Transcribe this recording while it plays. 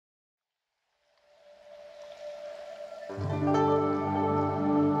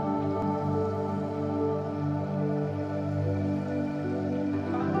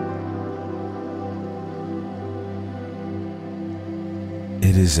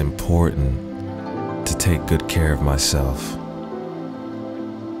It is important to take good care of myself.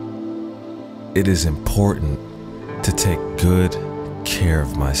 It is important to take good care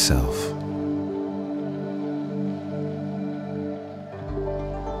of myself.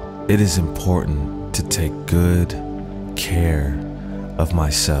 It is important to take good care of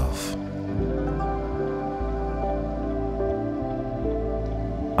myself.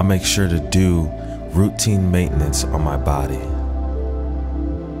 I make sure to do routine maintenance on my body.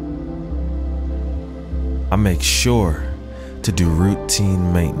 I make sure to do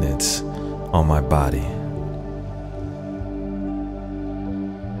routine maintenance on my body.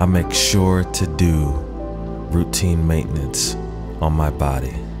 I make sure to do routine maintenance on my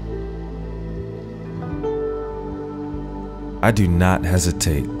body. I do not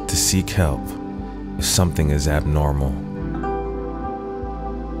hesitate to seek help if something is abnormal.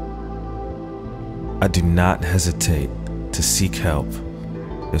 I do not hesitate to seek help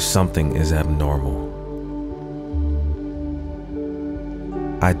if something is abnormal.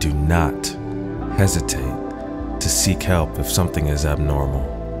 I do not hesitate to seek help if something is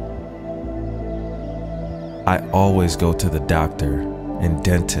abnormal. I always go to the doctor and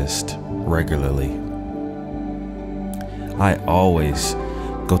dentist regularly. I always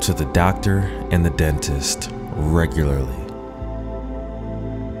go to the doctor and the dentist regularly.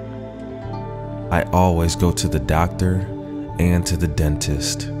 I always go to the doctor and to the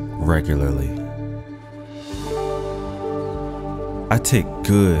dentist regularly. I take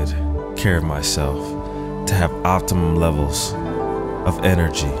good care of myself to have optimum levels of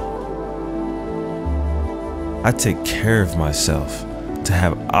energy. I take care of myself to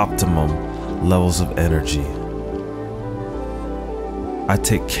have optimum levels of energy. I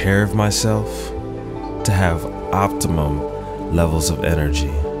take care of myself to have optimum levels of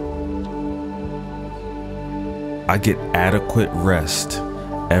energy. I get adequate rest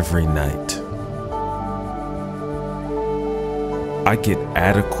every night. I get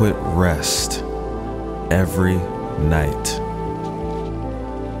adequate rest every night.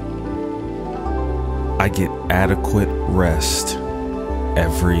 I get adequate rest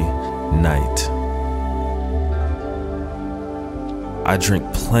every night. I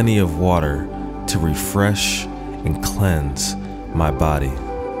drink plenty of water to refresh and cleanse my body.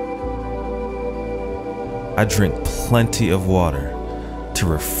 I drink plenty of water to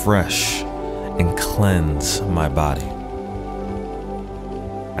refresh and cleanse my body.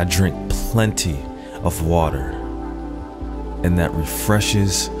 I drink plenty of water, and that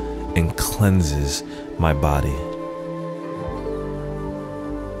refreshes and cleanses my body.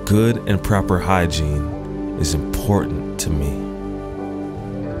 Good and proper hygiene is important to me.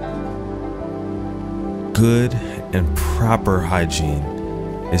 Good and proper hygiene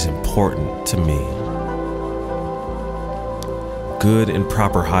is important to me. Good and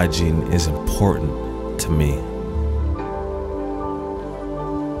proper hygiene is important to me.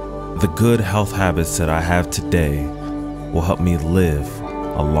 The good health habits that I have today will help me live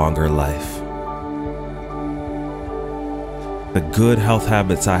a longer life. The good health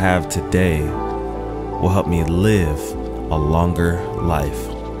habits I have today will help me live a longer life.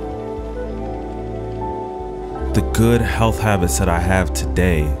 The good health habits that I have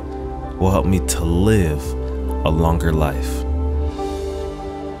today will help me to live a longer life.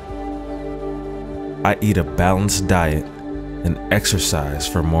 I eat a balanced diet and exercise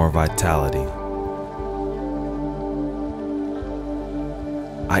for more vitality.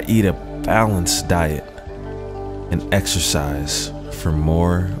 I eat a balanced diet and exercise for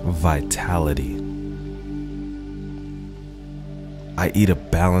more vitality. I eat a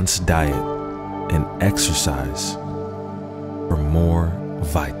balanced diet and exercise for more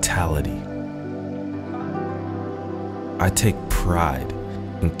vitality. I take pride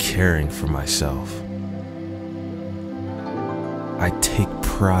in caring for myself. I take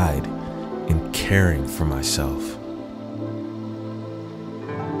pride in caring for myself.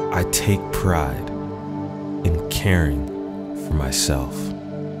 I take pride in caring for myself.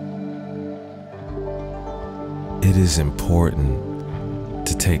 It is important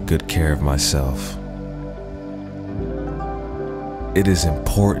to take good care of myself. It is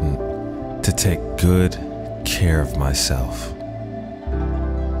important to take good care of myself.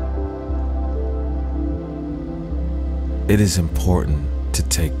 It is important to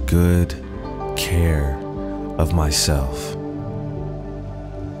take good care of myself.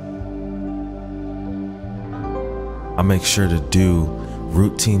 I make sure to do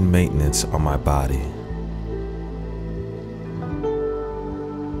routine maintenance on my body.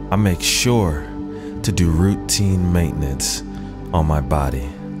 I make sure to do routine maintenance on my body.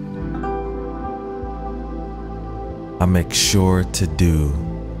 I make sure to do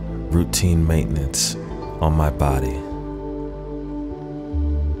routine maintenance on my body.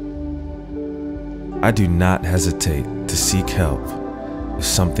 I do not hesitate to seek help if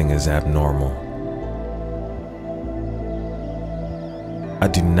something is abnormal. I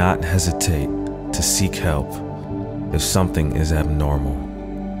do not hesitate to seek help if something is abnormal.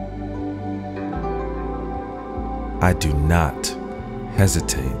 I do not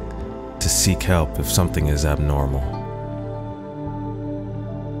hesitate to seek help if something is abnormal.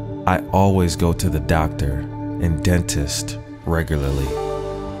 I always go to the doctor and dentist regularly.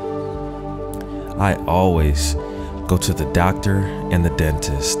 I always go to the doctor and the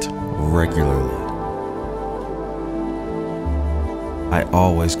dentist regularly. I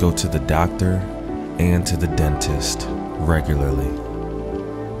always go to the doctor and to the dentist regularly.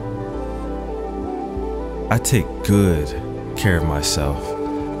 I take good care of myself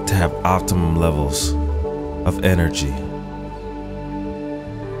to have optimum levels of energy.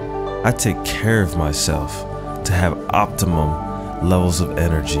 I take care of myself to have optimum levels of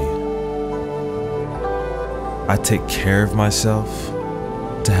energy. I take care of myself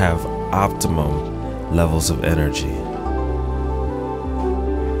to have optimum levels of energy.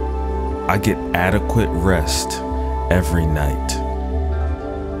 I get adequate rest every night.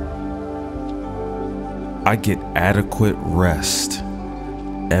 I get adequate rest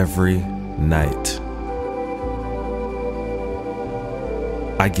every night.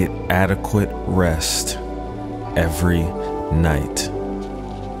 I get adequate rest every night.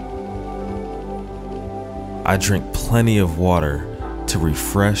 I drink plenty of water to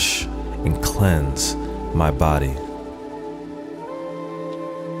refresh and cleanse my body.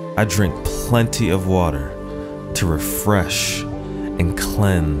 I drink plenty of water to refresh and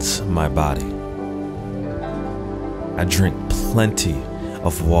cleanse my body. I drink plenty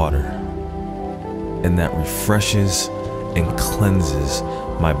of water, and that refreshes and cleanses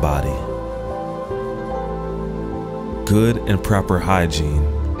my body. Good and proper hygiene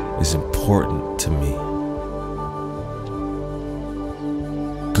is important to me.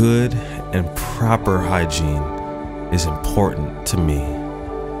 Good and proper hygiene is important to me.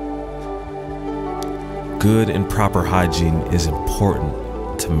 Good and proper hygiene is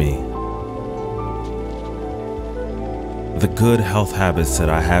important to me. The good health habits that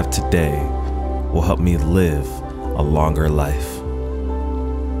I have today will help me live a longer life.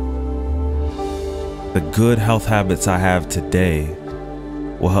 The good health habits I have today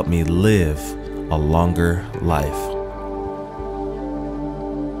will help me live a longer life.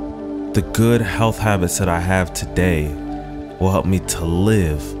 The good health habits that I have today will help me to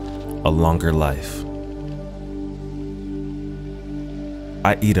live a longer life.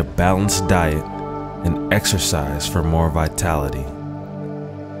 I eat a balanced diet and exercise for more vitality.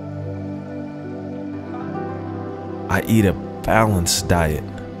 I eat a balanced diet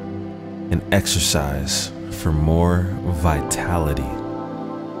and exercise for more vitality.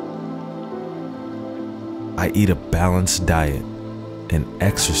 I eat a balanced diet and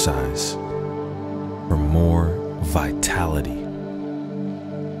exercise for more vitality.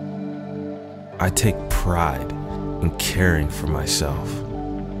 I take pride in caring for myself.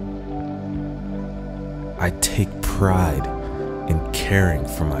 I take pride in caring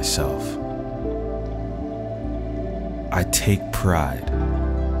for myself. I take pride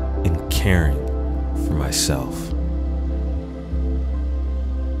in caring for myself.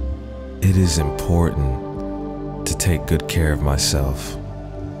 It is important to take good care of myself.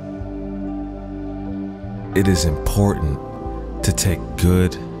 It is important to take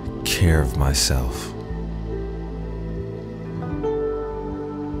good care of myself.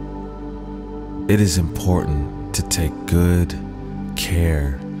 It is important to take good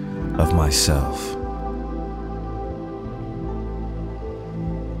care of myself.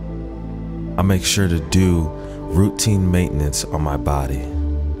 I make sure to do routine maintenance on my body.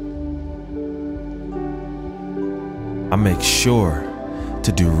 I make sure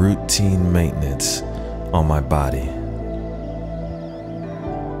to do routine maintenance on my body.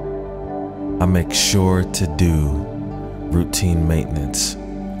 I make sure to do routine maintenance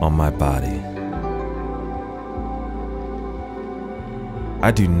on my body. I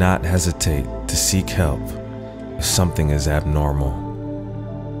do not hesitate to seek help if something is abnormal.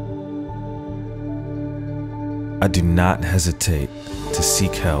 I do not hesitate to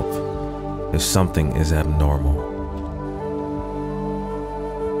seek help if something is abnormal.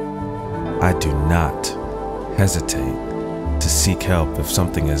 I do not hesitate to seek help if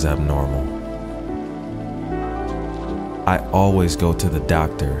something is abnormal. I always go to the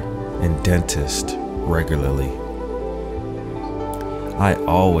doctor and dentist regularly. I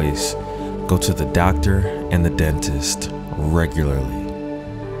always go to the doctor and the dentist regularly.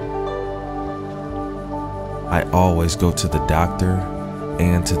 I always go to the doctor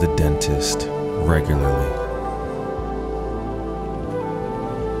and to the dentist regularly.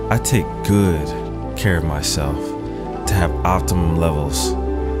 I take good care of myself to have optimum levels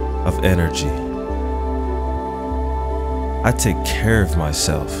of energy. I take care of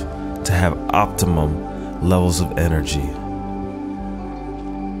myself to have optimum levels of energy.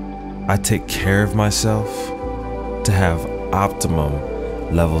 I take care of myself to have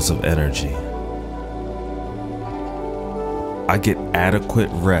optimum levels of energy. I get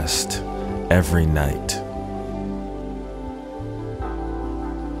adequate rest every night.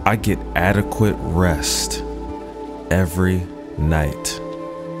 I get adequate rest every night.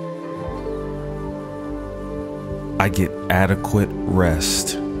 I get adequate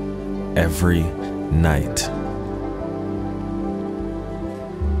rest every night.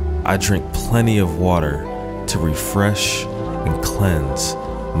 I drink plenty of water to refresh and cleanse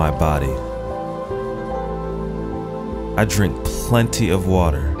my body. I drink plenty of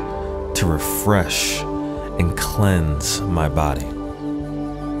water to refresh and cleanse my body.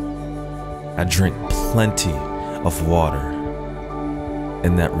 I drink plenty of water,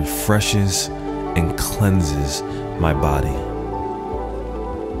 and that refreshes and cleanses my body.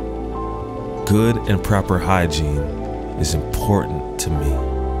 Good and proper hygiene is important to me.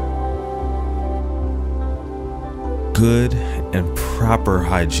 Good and proper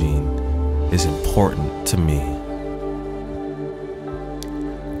hygiene is important to me.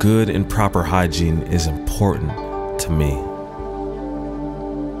 Good and proper hygiene is important to me.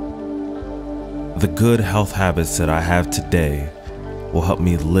 The good health habits that I have today will help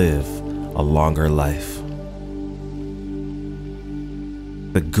me live a longer life.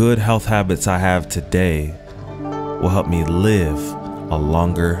 The good health habits I have today will help me live a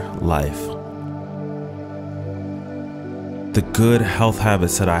longer life. The good health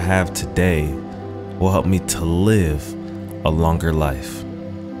habits that I have today will help me to live a longer life.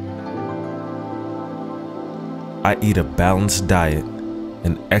 I eat a balanced diet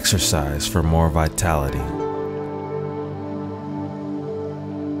and exercise for more vitality.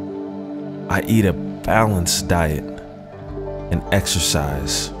 I eat a balanced diet and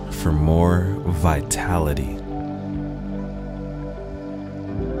exercise for more vitality.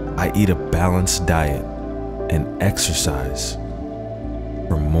 I eat a balanced diet and exercise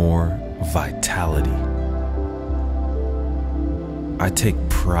for more vitality. I take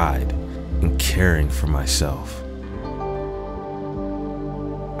pride in caring for myself.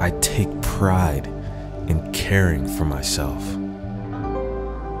 I take pride in caring for myself.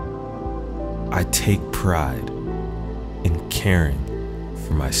 I take pride in caring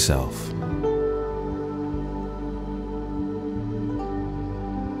for myself.